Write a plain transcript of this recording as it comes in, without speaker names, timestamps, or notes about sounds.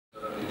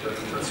Thank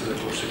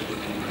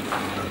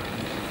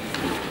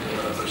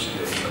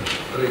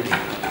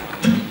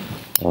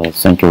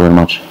you very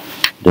much,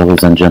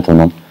 ladies and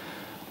gentlemen,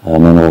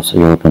 members of the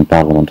European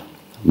Parliament.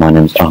 My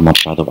name is Ahmad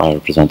Shahidov. I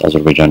represent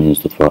Azerbaijan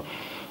Institute for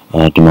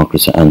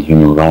Democracy and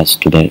Human Rights.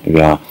 Today we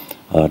are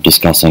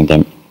discussing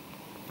the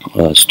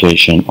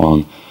situation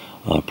on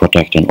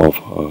protecting of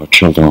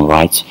children's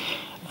rights.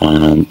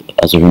 And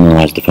as a human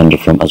rights defender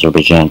from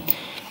Azerbaijan,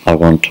 I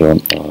want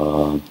to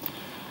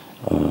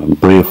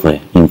briefly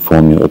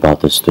inform you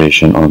about the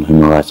situation on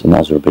human rights in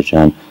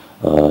Azerbaijan,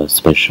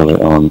 especially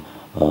on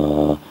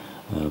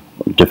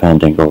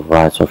defending of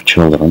rights of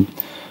children.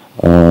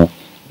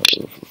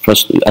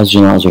 First, as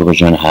you know,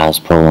 Azerbaijan has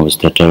problems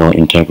with territorial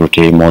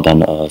integrity more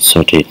than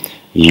 30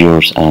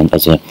 years, and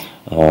as a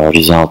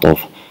result of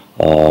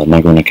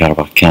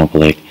Nagorno-Karabakh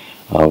conflict,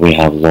 we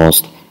have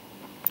lost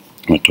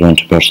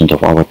 20%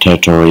 of our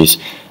territories,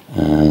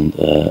 and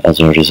as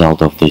a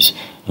result of this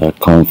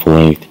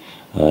conflict,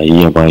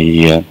 year by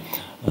year,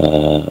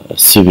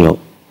 civil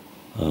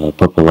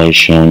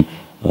population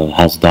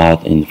has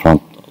died in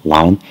front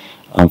line.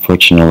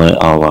 Unfortunately,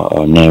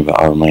 our neighbor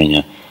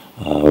Armenia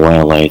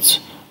violates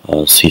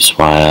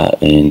ceasefire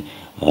in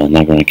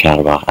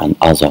Nagorno-Karabakh and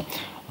other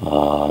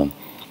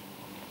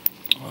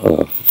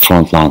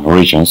frontline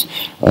regions.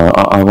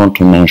 I want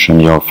to mention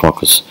your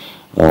focus,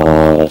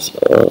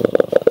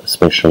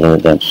 especially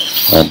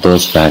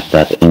those facts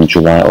that in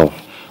July of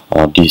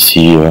this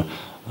year,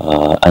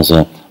 as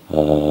a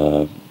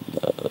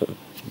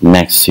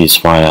next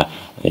ceasefire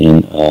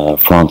in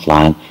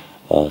frontline,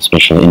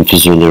 especially in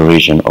Fizuli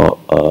region or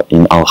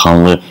in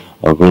Alhanlı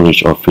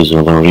village of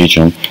Fizuli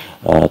region,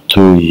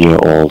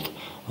 2-year-old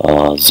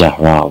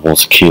Zahra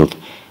was killed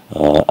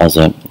as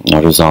a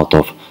result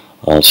of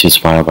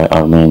ceasefire by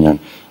Armenian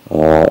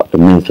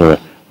military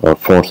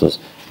forces.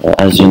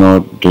 As you know,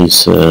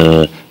 this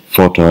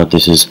photo,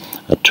 this is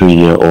a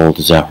 2-year-old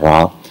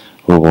Zahra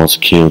who was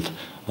killed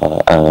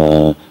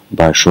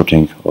by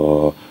shooting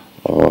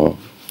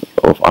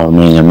of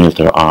Armenian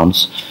military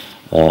arms.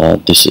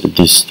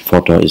 This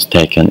photo is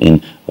taken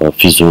in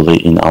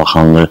Fizuli, in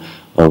Alhanlı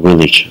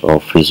village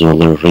of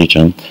Fizuli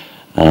region,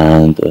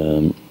 and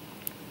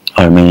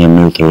Armenian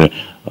military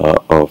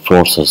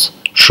forces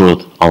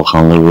shoot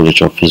Alhanlı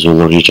village of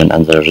Fizuli region,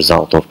 and the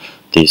result of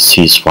this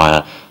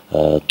ceasefire,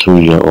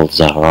 2-year-old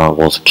Zahra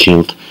was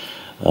killed,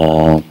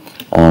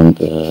 and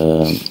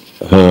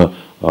her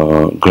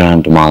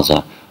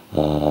grandmother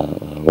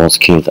was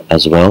killed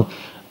as well.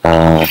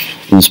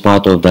 In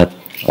spite of that,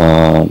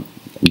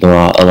 there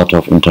are a lot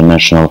of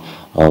international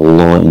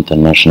law,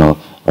 international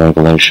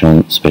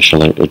regulation,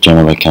 especially the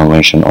Geneva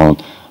Convention on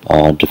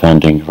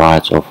defending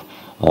rights of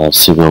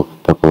civil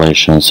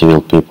population,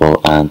 civil people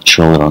and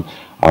children.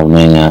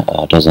 Armenia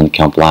doesn't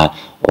comply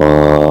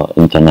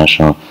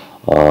international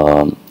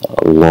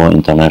law,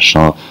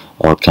 international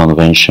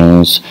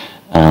conventions,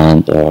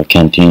 and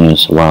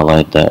continues to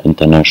violate the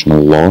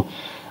international law.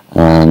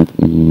 And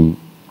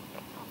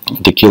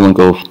the killing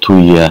of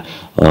 2-year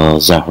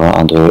Zahra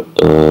and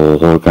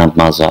her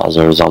grandmother as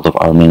a result of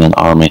Armenian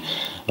army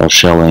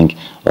shelling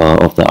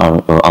of the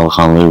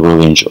Alhanlı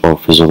village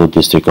of Fizuli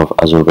district of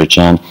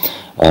Azerbaijan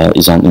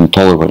is an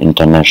intolerable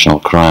international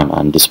crime.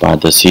 And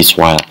despite the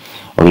ceasefire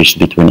reached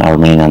between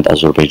Armenia and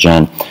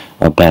Azerbaijan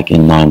back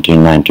in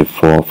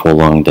 1994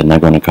 following the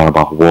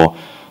Nagorno-Karabakh war,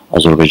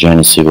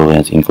 Azerbaijani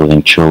civilians,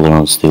 including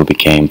children, still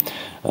became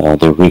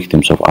the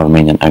victims of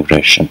Armenian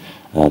aggression.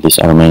 This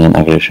Armenian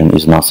aggression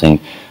is nothing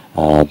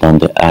than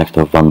the act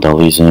of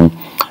vandalism,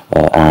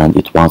 and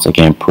it once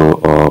again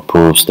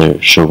proves the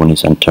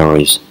chauvinist and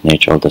terrorist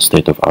nature of the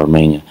state of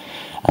Armenia.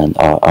 And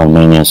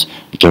Armenia's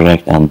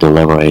direct and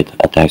deliberate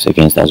attacks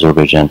against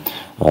Azerbaijan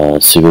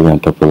civilian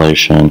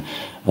population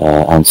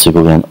and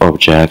civilian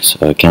objects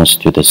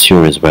constitute a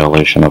serious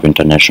violation of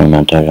international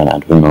humanitarian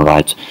and human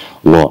rights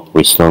law.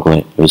 We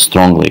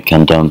strongly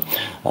condemn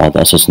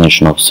the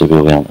assassination of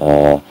civilian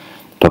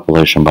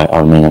population by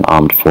Armenian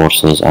armed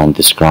forces and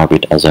describe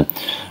it as a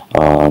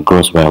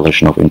gross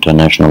violation of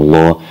international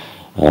law,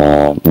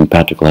 in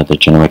particular the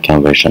Geneva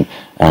Convention.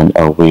 And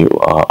we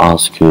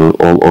ask you,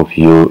 all of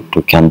you,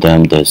 to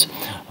condemn this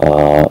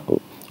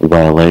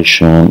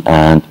violation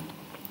and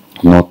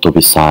not to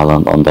be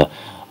silent on the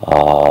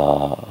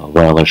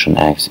violation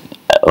acts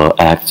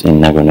in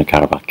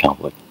Nagorno-Karabakh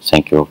conflict.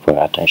 Thank you for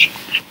your attention.